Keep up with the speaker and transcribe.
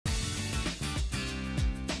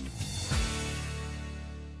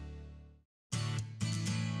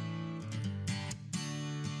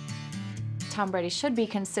Tom Brady should be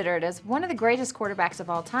considered as one of the greatest quarterbacks of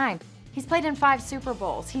all time. He's played in 5 Super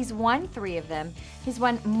Bowls. He's won 3 of them. He's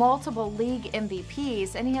won multiple league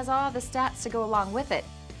MVPs, and he has all the stats to go along with it.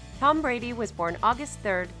 Tom Brady was born August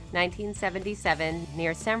 3, 1977,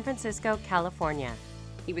 near San Francisco, California.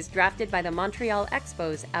 He was drafted by the Montreal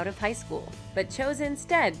Expos out of high school, but chose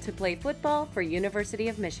instead to play football for University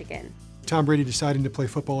of Michigan. Tom Brady deciding to play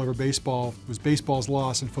football over baseball was baseball's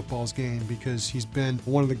loss and football's gain, because he's been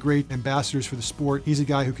one of the great ambassadors for the sport. He's a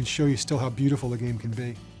guy who can show you still how beautiful the game can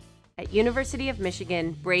be. At University of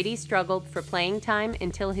Michigan, Brady struggled for playing time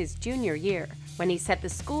until his junior year, when he set the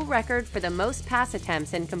school record for the most pass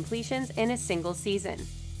attempts and completions in a single season.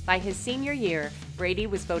 By his senior year, Brady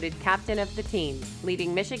was voted captain of the team,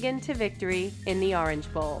 leading Michigan to victory in the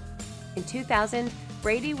Orange Bowl. In 2000,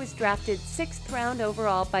 Brady was drafted 6th round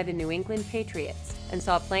overall by the New England Patriots and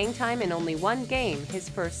saw playing time in only 1 game his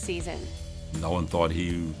first season. No one thought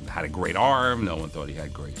he had a great arm, no one thought he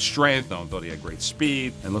had great strength, no one thought he had great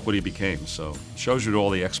speed, and look what he became. So it shows you what all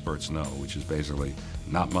the experts know, which is basically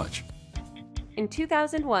not much. In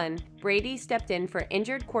 2001, Brady stepped in for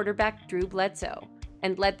injured quarterback Drew Bledsoe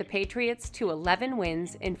and led the Patriots to 11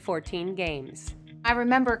 wins in 14 games. I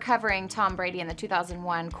remember covering Tom Brady in the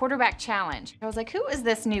 2001 Quarterback Challenge. I was like, who is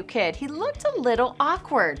this new kid? He looked a little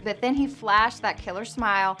awkward, but then he flashed that killer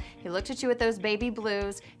smile. He looked at you with those baby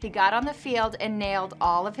blues. He got on the field and nailed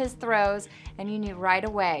all of his throws, and you knew right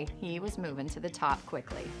away he was moving to the top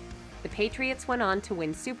quickly. The Patriots went on to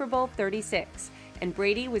win Super Bowl 36, and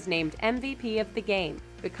Brady was named MVP of the game,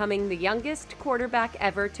 becoming the youngest quarterback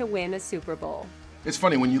ever to win a Super Bowl. It's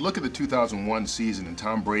funny, when you look at the 2001 season and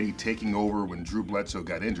Tom Brady taking over when Drew Bledsoe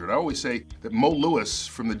got injured, I always say that Mo Lewis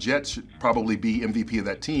from the Jets should probably be MVP of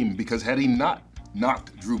that team, because had he not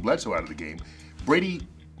knocked Drew Bledsoe out of the game, Brady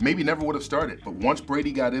maybe never would have started. But once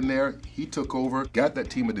Brady got in there, he took over, got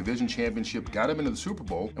that team a division championship, got him into the Super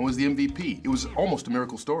Bowl, and was the MVP. It was almost a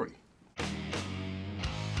miracle story.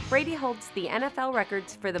 Brady holds the NFL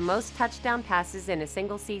records for the most touchdown passes in a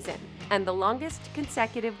single season and the longest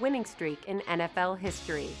consecutive winning streak in NFL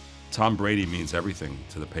history. Tom Brady means everything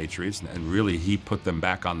to the Patriots, and really he put them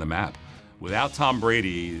back on the map. Without Tom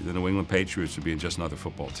Brady, the New England Patriots would be just another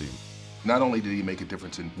football team. Not only did he make a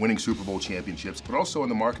difference in winning Super Bowl championships, but also in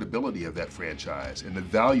the marketability of that franchise and the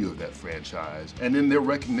value of that franchise, and in their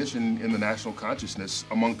recognition in the national consciousness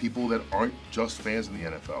among people that aren't just fans of the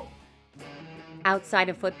NFL. Outside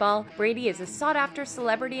of football, Brady is a sought-after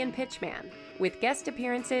celebrity and pitchman, with guest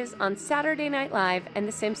appearances on Saturday Night Live and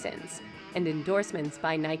The Simpsons, and endorsements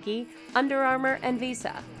by Nike, Under Armour, and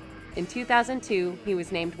Visa. In 2002, he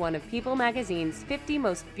was named one of People magazine's 50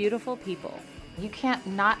 Most Beautiful People. You can't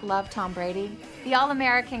not love Tom Brady. The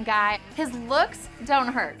All-American guy. His looks don't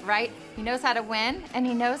hurt, right? He knows how to win, and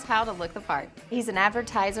he knows how to look the part. He's an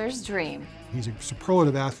advertiser's dream. He's a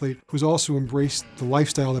superlative athlete who's also embraced the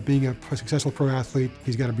lifestyle of being a successful pro athlete.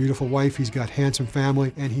 He's got a beautiful wife, he's got a handsome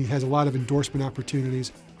family, and he has a lot of endorsement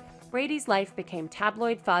opportunities. Brady's life became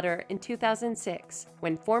tabloid fodder in 2006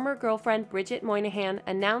 when former girlfriend Bridget Moynihan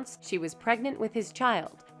announced she was pregnant with his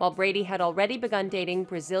child, while Brady had already begun dating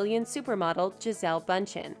Brazilian supermodel Gisele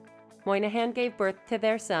Bündchen. Moynihan gave birth to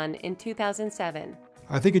their son in 2007.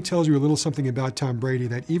 I think it tells you a little something about Tom Brady,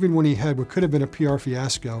 that even when he had what could have been a PR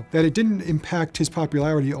fiasco, that it didn't impact his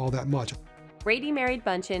popularity all that much. Brady married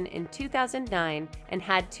Bündchen in 2009 and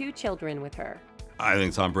had 2 children with her. I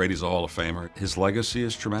think Tom Brady's a Hall of Famer. His legacy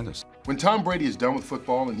is tremendous. When Tom Brady is done with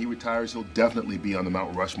football and he retires, he'll definitely be on the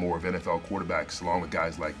Mount Rushmore of NFL quarterbacks, along with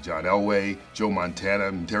guys like John Elway, Joe Montana,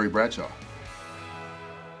 and Terry Bradshaw.